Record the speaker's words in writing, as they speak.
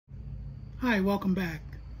Hi, welcome back.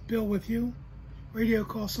 Bill with you. Radio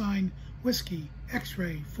call sign Whiskey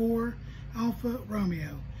X-Ray 4 Alpha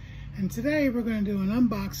Romeo. And today we're going to do an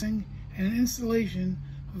unboxing and an installation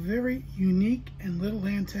of a very unique and little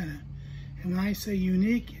antenna. And when I say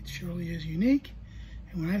unique, it surely is unique.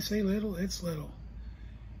 And when I say little, it's little.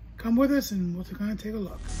 Come with us and we're going to take a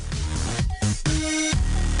look.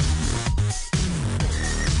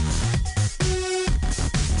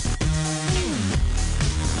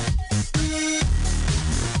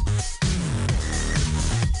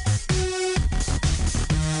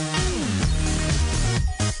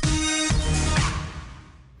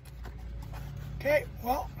 Okay,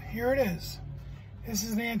 well, here it is. This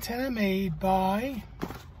is an antenna made by,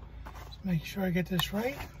 just make sure I get this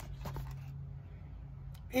right,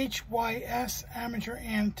 HYS Amateur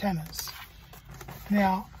Antennas.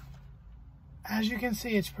 Now, as you can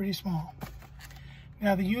see, it's pretty small.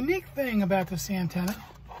 Now, the unique thing about this antenna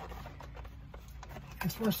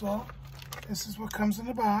is, first of all, this is what comes in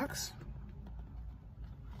the box.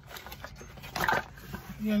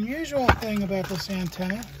 The unusual thing about this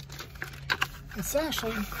antenna, it's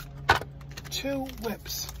actually two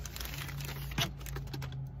whips.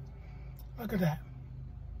 Look at that.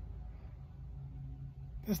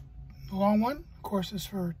 This long one, of course, is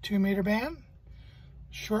for 2-meter band.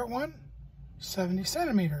 Short one, 70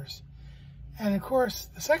 centimeters. And of course,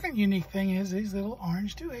 the second unique thing is these little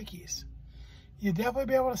orange doohickeys. You'll definitely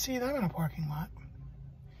be able to see them in a parking lot.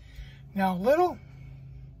 Now, little,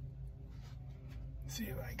 let's see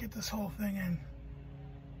if I can get this whole thing in.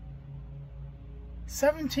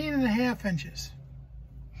 17.5 inches.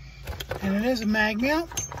 And it is a mag mount.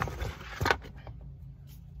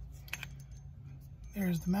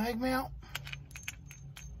 There's the mag mount.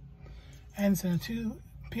 And it's in a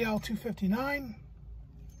PL259. I'm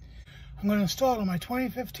going to install it on my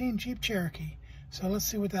 2015 Jeep Cherokee. So let's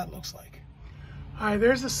see what that looks like. Alright,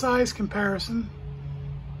 there's the size comparison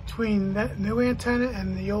between that new antenna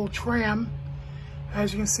and the old tram.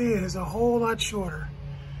 As you can see, it is a whole lot shorter.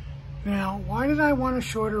 Now, why did I want a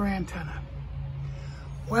shorter antenna?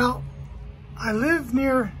 Well, I live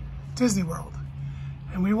near Disney World,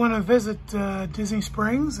 and we want to visit Disney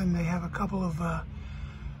Springs, and they have a couple of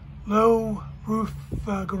low roof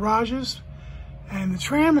garages, and the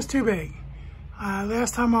tram is too big.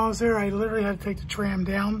 Last time I was there, I literally had to take the tram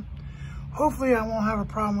down. Hopefully, I won't have a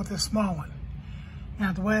problem with this small one.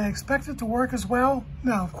 Now, the way I expect it to work as well?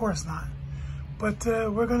 No, of course not. But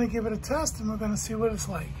we're going to give it a test, and we're going to see what it's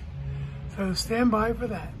like. So stand by for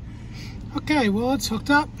that. Okay, well, it's hooked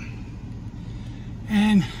up.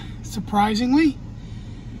 And surprisingly,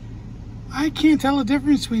 I can't tell the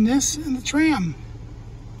difference between this and the tram.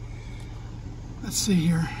 Let's see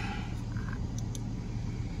here.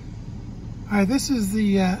 All right, this is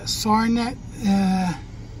the SARnet.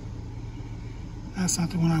 That's not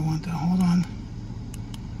the one I want though, hold on.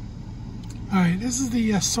 All right, this is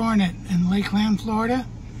the SARnet in Lakeland, Florida.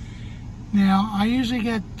 Now, I usually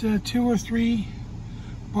get 2 or 3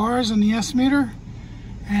 bars on the S meter,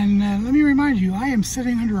 and let me remind you, I am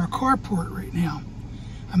sitting under a carport right now,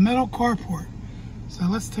 a metal carport. So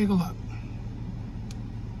let's take a look.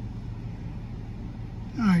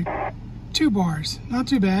 All right, 2 bars, not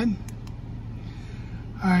too bad.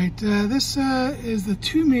 All right, this is the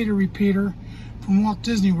 2-meter repeater from Walt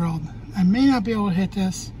Disney World. I may not be able to hit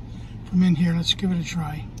this from in here. Let's give it a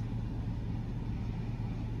try.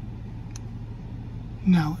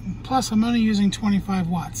 No, plus I'm only using 25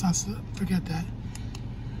 watts, forget that.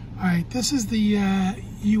 Alright, this is the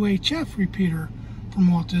UHF repeater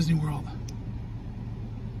from Walt Disney World.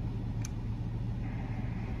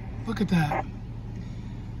 Look at that.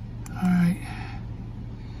 Alright,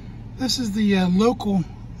 this is the local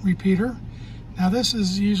repeater. Now this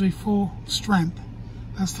is usually full strength.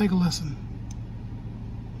 Let's take a listen.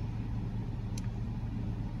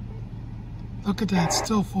 Look at that,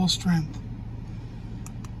 still full strength.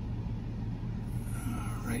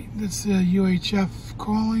 That's UHF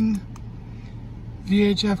calling,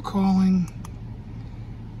 VHF calling.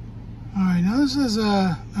 All right, now this is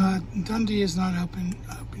Dundee is not open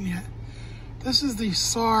yet. This is the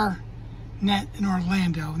SAR net in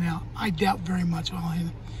Orlando. Now, I doubt very much I'll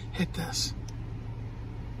hit this.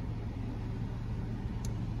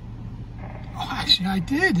 Oh, actually, I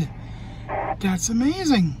did. That's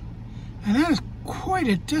amazing. And that is quite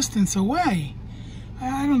a distance away.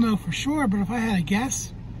 I don't know for sure, but if I had to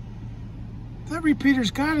guess, that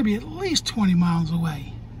repeater's got to be at least 20 miles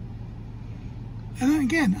away. And then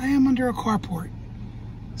again, I am under a carport.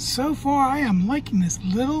 So far, I am liking this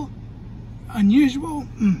little, unusual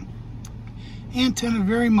antenna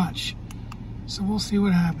very much. So we'll see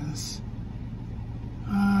what happens.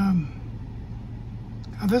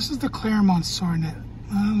 this is the Claremont Sarnet.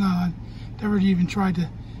 I don't know, I never even tried to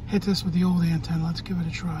hit this with the old antenna. Let's give it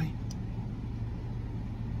a try.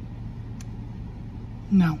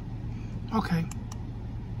 No. Okay.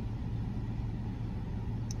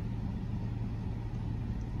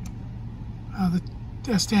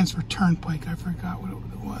 That stands for turnpike. I forgot what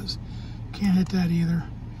it was. Can't hit that either.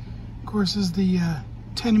 Of course, this is the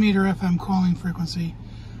 10 meter FM calling frequency.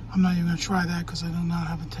 I'm not even going to try that because I do not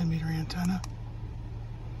have a 10 meter antenna.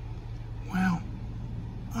 Wow.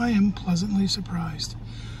 I am pleasantly surprised.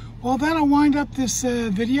 Well, that'll wind up this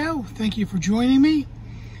video. Thank you for joining me.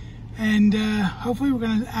 And hopefully we're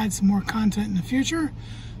going to add some more content in the future.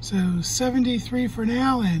 So 73 for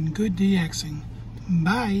now, and good DXing.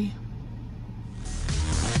 Bye.